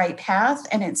on the right path,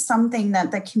 and it's something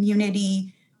that the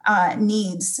community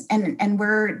needs. And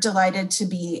we're delighted to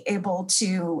be able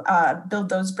to build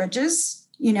those bridges,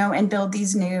 and build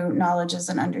these new knowledges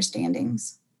and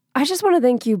understandings. I just want to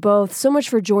thank you both so much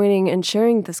for joining and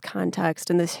sharing this context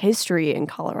and this history in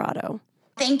Colorado.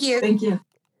 Thank you. Thank you.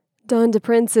 Dawn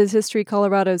DePrince is History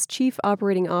Colorado's Chief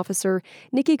Operating Officer.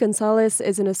 Nikki Gonzalez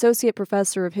is an Associate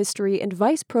Professor of History and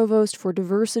Vice Provost for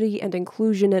Diversity and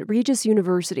Inclusion at Regis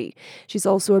University. She's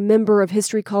also a member of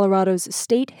History Colorado's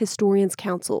State Historians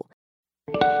Council.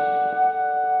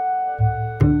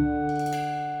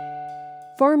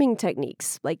 Farming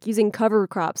techniques, like using cover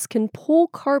crops, can pull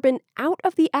carbon out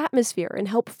of the atmosphere and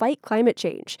help fight climate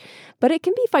change. But it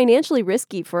can be financially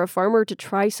risky for a farmer to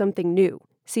try something new.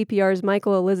 CPR's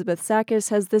Michael Elizabeth Sakis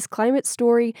has this climate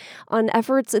story on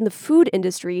efforts in the food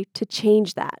industry to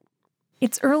change that.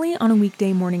 It's early on a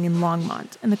weekday morning in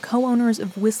Longmont, and the co-owners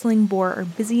of Whistling Boar are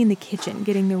busy in the kitchen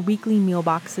getting their weekly meal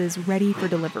boxes ready for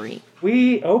delivery.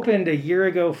 We opened a year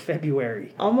ago,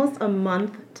 February. Almost a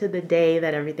month to the day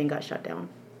that everything got shut down.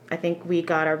 I think we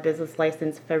got our business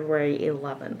license February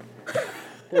 11th.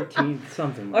 14th,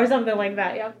 something. Or something like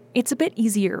that, yeah. It's a bit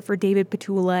easier for David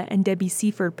Petula and Debbie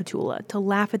Seaford Petula to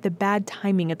laugh at the bad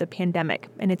timing of the pandemic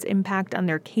and its impact on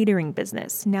their catering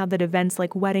business now that events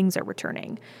like weddings are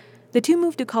returning. The two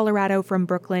moved to Colorado from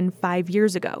Brooklyn 5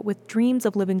 years ago with dreams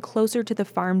of living closer to the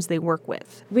farms they work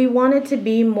with. We wanted to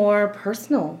be more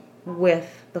personal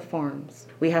with the farms.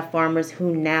 We have farmers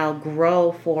who now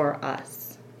grow for us.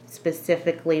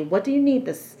 Specifically, what do you need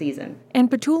this season? And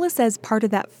Petula says part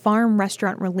of that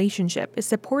farm-restaurant relationship is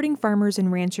supporting farmers and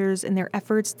ranchers in their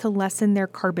efforts to lessen their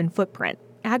carbon footprint.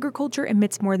 Agriculture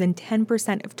emits more than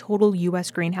 10% of total U.S.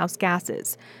 greenhouse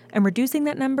gases, and reducing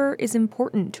that number is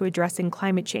important to addressing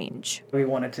climate change. We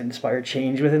wanted to inspire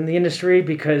change within the industry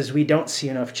because we don't see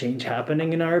enough change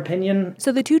happening, in our opinion.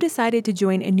 So the two decided to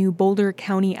join a new Boulder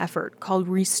County effort called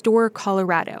Restore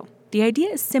Colorado. The idea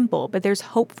is simple, but there's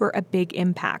hope for a big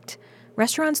impact.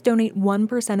 Restaurants donate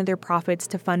 1% of their profits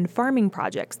to fund farming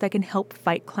projects that can help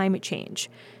fight climate change.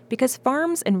 Because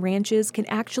farms and ranches can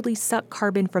actually suck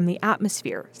carbon from the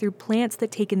atmosphere through plants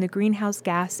that take in the greenhouse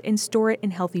gas and store it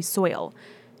in healthy soil.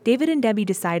 David and Debbie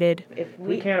decided, if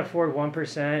we can't afford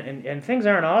 1%, and things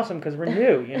aren't awesome because we're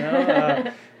new,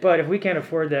 but if we can't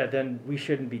afford that, then we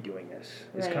shouldn't be doing this.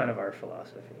 It's kind of our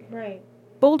philosophy. Right.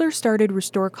 Boulder started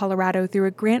Restore Colorado through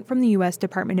a grant from the U.S.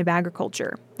 Department of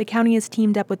Agriculture. The county has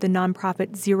teamed up with the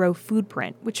nonprofit Zero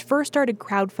Foodprint, which first started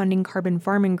crowdfunding carbon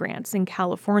farming grants in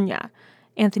California.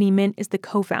 Anthony Mint is the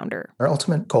co-founder. Our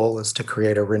ultimate goal is to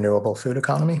create a renewable food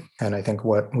economy. And I think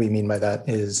what we mean by that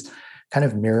is kind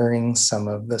of mirroring some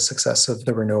of the success of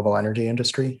the renewable energy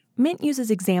industry. Mint uses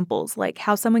examples like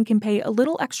how someone can pay a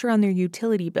little extra on their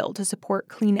utility bill to support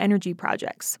clean energy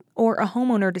projects, or a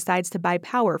homeowner decides to buy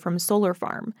power from a solar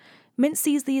farm. Mint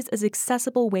sees these as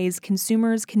accessible ways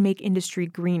consumers can make industry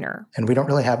greener. And we don't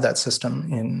really have that system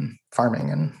in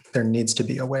farming, and there needs to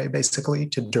be a way basically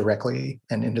to directly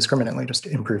and indiscriminately just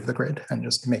improve the grid and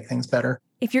just make things better.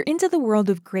 If you're into the world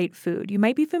of great food, you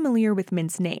might be familiar with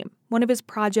Mint's name. One of his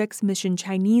projects, Mission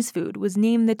Chinese Food, was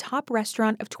named the top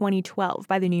restaurant of 2012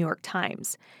 by the New York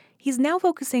Times. He's now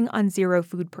focusing on zero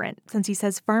food print, since he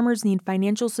says farmers need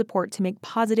financial support to make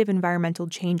positive environmental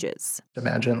changes.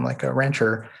 Imagine like a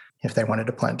rancher, if they wanted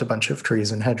to plant a bunch of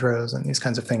trees and hedgerows and these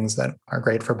kinds of things that are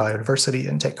great for biodiversity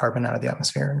and take carbon out of the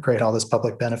atmosphere and create all this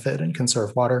public benefit and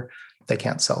conserve water, they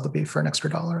can't sell the beef for an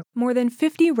extra $1. More than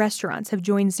 50 restaurants have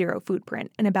joined Zero Foodprint,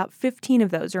 and about 15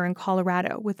 of those are in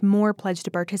Colorado, with more pledged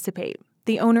to participate.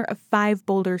 The owner of 5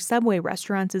 Boulder Subway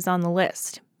restaurants is on the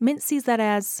list. Mint sees that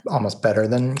as almost better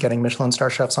than getting Michelin star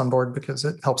chefs on board, because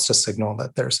it helps to signal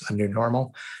that there's a new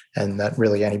normal and that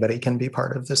really anybody can be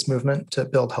part of this movement to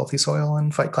build healthy soil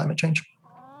and fight climate change.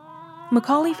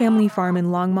 McCauley Family Farm in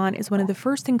Longmont is one of the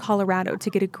first in Colorado to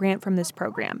get a grant from this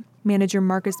program. Manager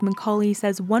Marcus McCauley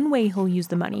says one way he'll use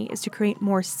the money is to create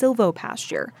more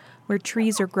silvopasture, where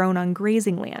trees are grown on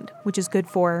grazing land, which is good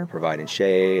for providing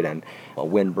shade and a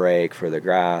windbreak for the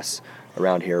grass.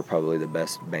 Around here, probably the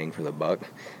best bang for the buck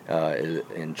is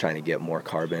in trying to get more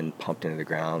carbon pumped into the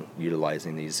ground,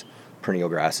 utilizing these perennial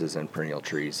grasses and perennial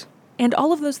trees. And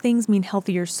all of those things mean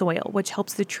healthier soil, which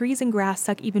helps the trees and grass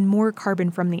suck even more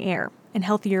carbon from the air. And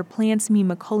healthier plants mean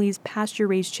McCauley's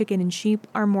pasture-raised chicken and sheep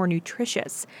are more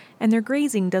nutritious, and their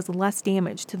grazing does less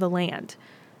damage to the land.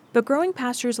 But growing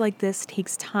pastures like this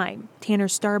takes time. Tanner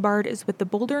Starbard is with the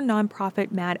Boulder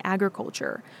nonprofit Mad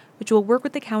Agriculture, which will work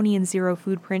with the county and Zero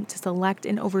Foodprint to select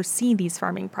and oversee these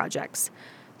farming projects.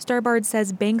 Starbard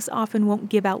says banks often won't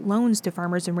give out loans to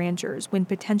farmers and ranchers when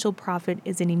potential profit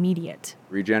isn't immediate.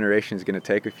 Regeneration is going to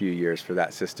take a few years for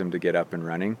that system to get up and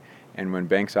running, and when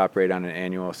banks operate on an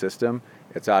annual system,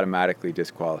 it's automatically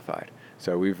disqualified.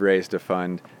 So we've raised a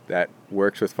fund that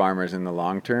works with farmers in the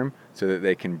long term so that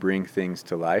they can bring things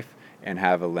to life and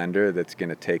have a lender that's going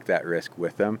to take that risk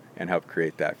with them and help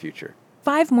create that future.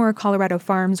 5 more Colorado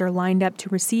farms are lined up to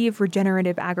receive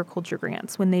regenerative agriculture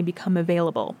grants when they become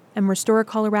available, and Restore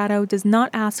Colorado does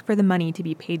not ask for the money to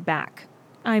be paid back.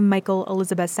 I'm Michael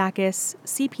Elizabeth Sakis,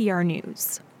 CPR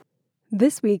News.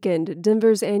 This weekend,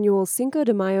 Denver's annual Cinco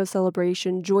de Mayo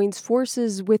celebration joins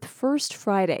forces with First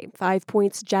Friday, 5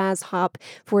 Points Jazz Hop,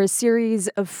 for a series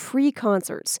of free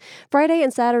concerts. Friday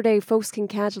and Saturday, folks can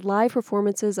catch live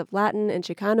performances of Latin and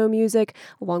Chicano music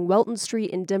along Welton Street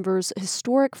in Denver's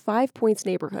historic 5 Points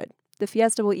neighborhood. The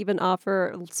fiesta will even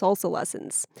offer salsa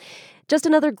lessons. Just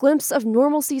another glimpse of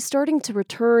normalcy starting to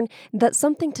return. That's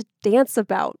something to dance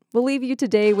about. We'll leave you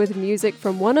today with music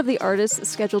from one of the artists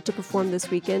scheduled to perform this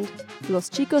weekend,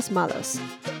 Los Chicos Malos.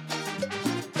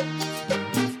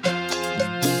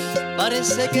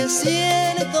 Parece que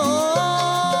siento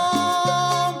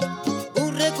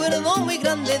un recuerdo muy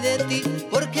grande de ti,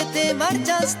 porque te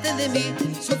marchaste de mí.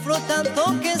 Sufro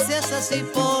tanto que seas así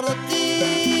por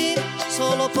ti,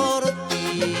 solo por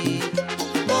ti,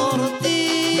 por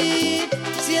ti.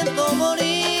 Siento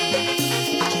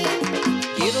morir.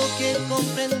 Quiero que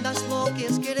comprendas lo que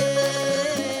es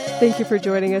querer. Thank you for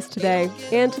joining us today,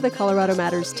 and to the Colorado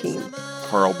Matters team.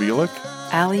 Carl Bielik,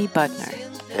 Allie Butner,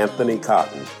 Anthony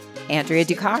Cotton, Andrea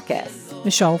Dukakis,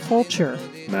 Michelle Fulcher,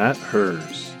 Matt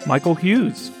Hers, Michael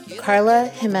Hughes, Carla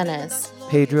Jimenez,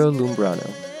 Pedro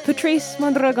Lumbrano, Patrice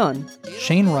Mondragon,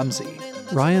 Shane Rumsey,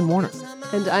 Ryan Warner.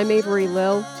 And I'm Avery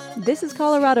Lill. This is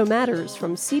Colorado Matters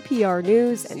from CPR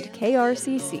News and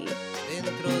KRCC.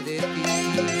 Dentro de ti,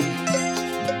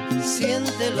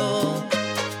 siéntelo,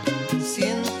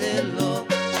 siéntelo.